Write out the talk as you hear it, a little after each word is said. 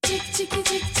Damn,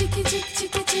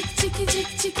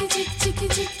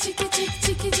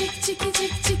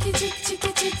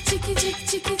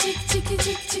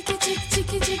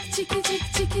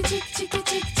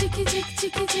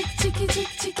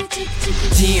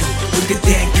 look at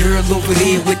that girl over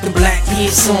there with the black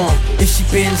pants on. If she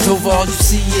bends over, all you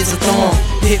see is a thong.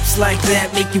 Hips like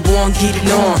that make you want get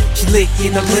it on. She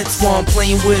licking her lips while I'm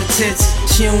playing with her tits.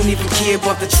 She don't even care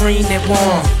about the train that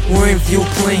won. We're in view,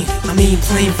 plain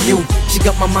view. She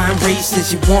got my mind racing,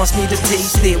 she wants me to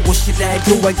taste it. What should I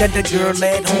do? I got the girl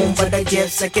at home, but I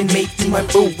guess I can make you my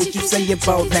boo. What you say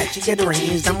about that? She got her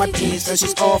hands down my pants, so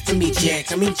she's offering me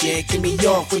jacking me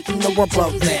off. What you know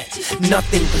about that?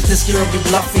 Nothing, cause this girl be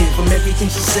bluffing. From everything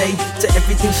she say to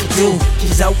everything she do,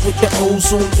 she's out with the old,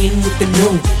 so I'm in with the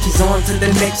new. She's on to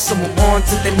the next, so I'm on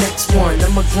to the next one.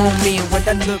 I'm a grown man, what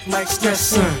I look like, stress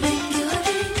son.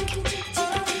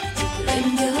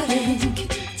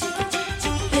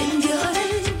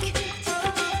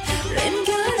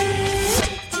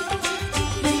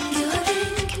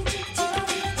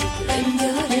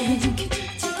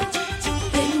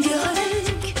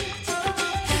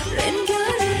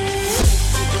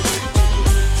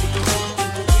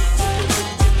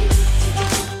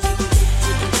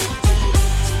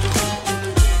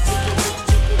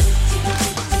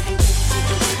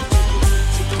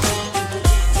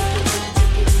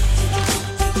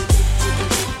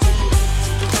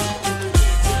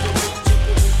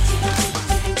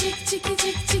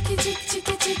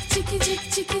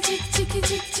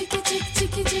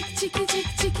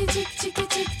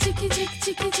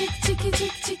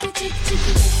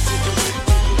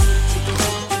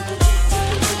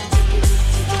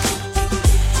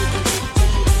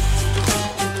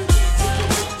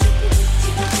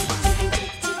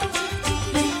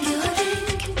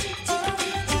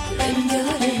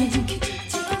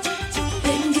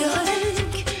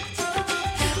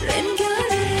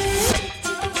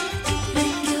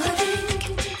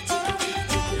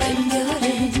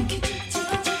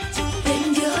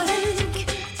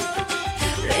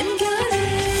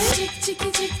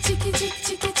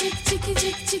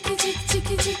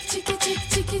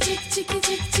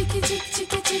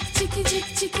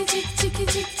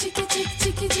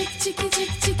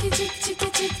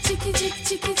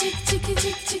 Chicky